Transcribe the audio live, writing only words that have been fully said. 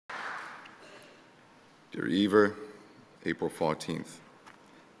Dear Eva, April 14th.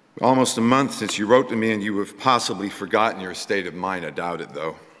 Almost a month since you wrote to me, and you have possibly forgotten your state of mind. I doubt it,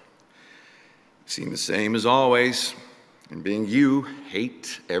 though. Seem the same as always, and being you,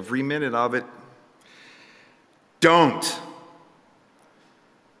 hate every minute of it. Don't.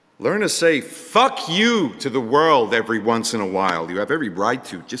 Learn to say fuck you to the world every once in a while. You have every right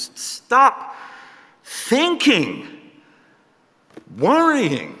to. Just stop thinking,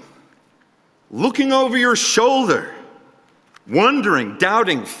 worrying, looking over your shoulder, wondering,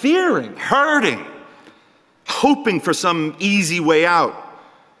 doubting, fearing, hurting, hoping for some easy way out,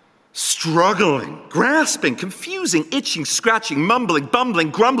 struggling, grasping, confusing, itching, scratching, mumbling, bumbling,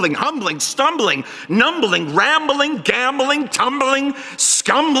 grumbling, humbling, stumbling, numbling, rambling, gambling, tumbling,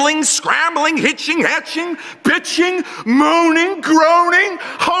 scumbling, scrambling, hitching, hatching, bitching, moaning, groaning,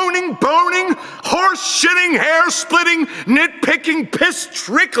 honing, boning, horse-shitting, hair-splitting, nitpicking,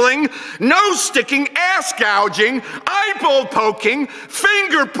 piss-trickling, nose-sticking, ass-gouging, eyeball poking,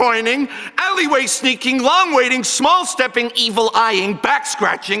 finger-pointing, alleyway sneaking, long-waiting, small-stepping, evil-eyeing,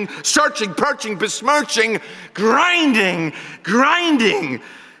 back-scratching, searching, perching, besmirching, grinding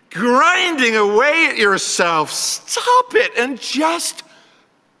away at yourself. Stop it and just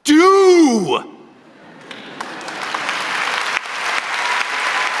do.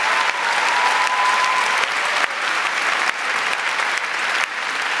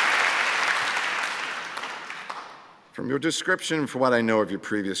 From your description, for what I know of your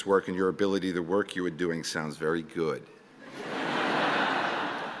previous work and your ability, the work you were doing sounds very good.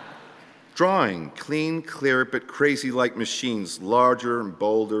 Drawing, clean, clear, but crazy like machines, larger and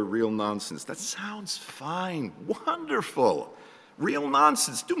bolder, real nonsense. That sounds fine, wonderful. Real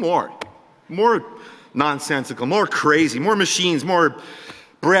nonsense, do more. More nonsensical, more crazy, more machines, more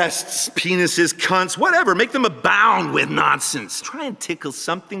breasts, penises, cunts, whatever. Make them abound with nonsense. Try and tickle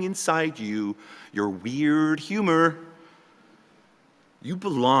something inside you, your weird humor. You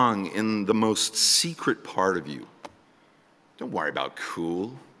belong in the most secret part of you. Don't worry about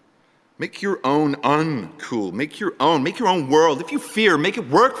cool. Make your own uncool. Make your own world. If you fear, make it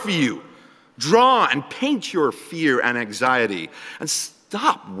work for you. Draw and paint your fear and anxiety. And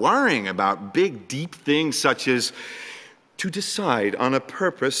stop worrying about big, deep things such as to decide on a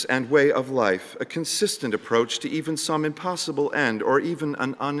purpose and way of life, a consistent approach to even some impossible end or even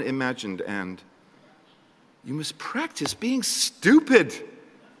an unimagined end. You must practice being stupid,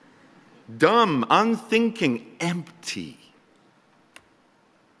 dumb, unthinking, empty.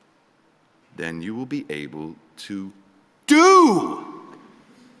 Then you will be able to do.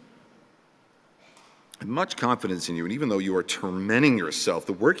 I have much confidence in you, and even though you are tormenting yourself,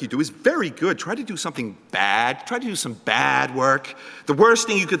 the work you do is very good. Try to do something bad. Try to do some bad work. The worst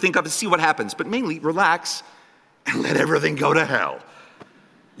thing you could think of is see what happens, but mainly relax and let everything go to hell.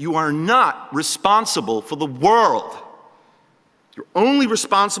 You are not responsible for the world. You're only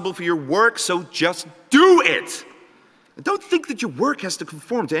responsible for your work, so just do it. And don't think that your work has to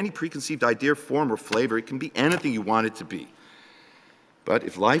conform to any preconceived idea, form, or flavor. It can be anything you want it to be. But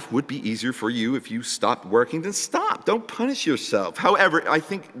if life would be easier for you if you stopped working, then stop. Don't punish yourself. However, I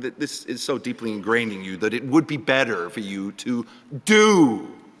think that this is so deeply ingrained in you that it would be better for you to do.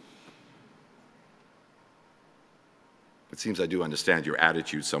 It seems I do understand your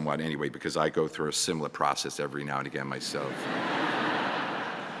attitude somewhat anyway, because I go through a similar process every now and again myself.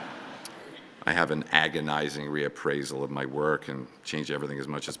 I have an agonizing reappraisal of my work and change everything as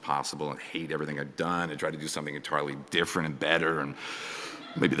much as possible and hate everything I've done and try to do something entirely different and better. And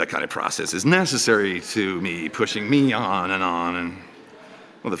maybe that kind of process is necessary to me, pushing me on. And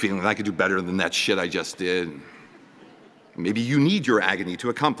well, the feeling that I could do better than that shit I just did. Maybe you need your agony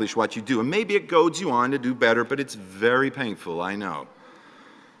to accomplish what you do, and maybe it goads you on to do better, but it's very painful, I know.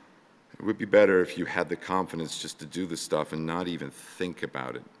 It would be better if you had the confidence just to do the stuff and not even think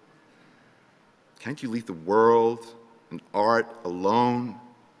about it. Can't you leave the world and art alone?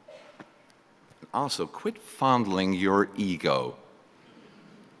 And also, quit fondling your ego.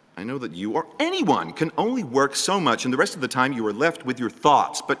 I know that you or anyone can only work so much, and the rest of the time you are left with your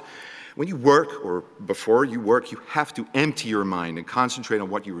thoughts. But when you work, or before you work, you have to empty your mind and concentrate on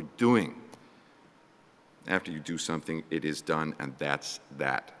what you are doing. After you do something, it is done, and that's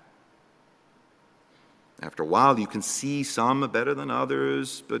that. After a while, you can see some are better than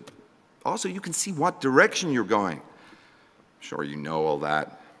others, but also you can see what direction you're going. I'm sure you know all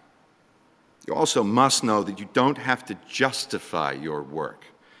that. You also must know that you don't have to justify your work,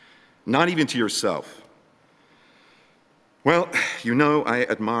 not even to yourself. Well, you know I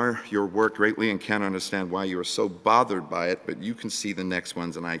admire your work greatly and can't understand why you are so bothered by it, but you can see the next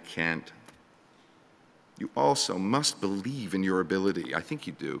ones and I can't. You also must believe in your ability. I think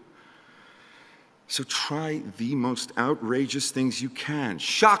you do. So try the most outrageous things you can.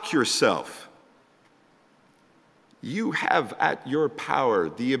 Shock yourself. You have at your power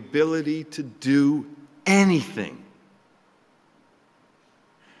the ability to do anything.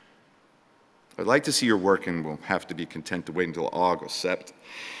 I'd like to see your work, and we'll have to be content to wait until August. I've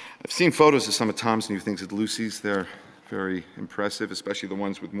seen photos of some of Tom's new things at Lucy's. They're very impressive, especially the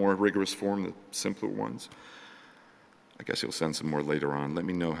ones with more rigorous form, the simpler ones. I guess he'll send some more later on. Let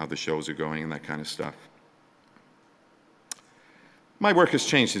me know how the shows are going and that kind of stuff. My work has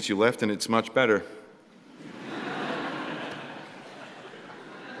changed since you left, and it's much better.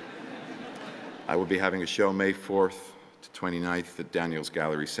 I will be having a show May 4th to 29th at Daniel's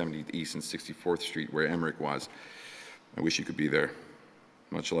Gallery, 70th East and 64th Street, where Emmerich was. I wish you could be there.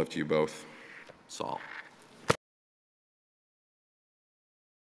 Much love to you both. Saul.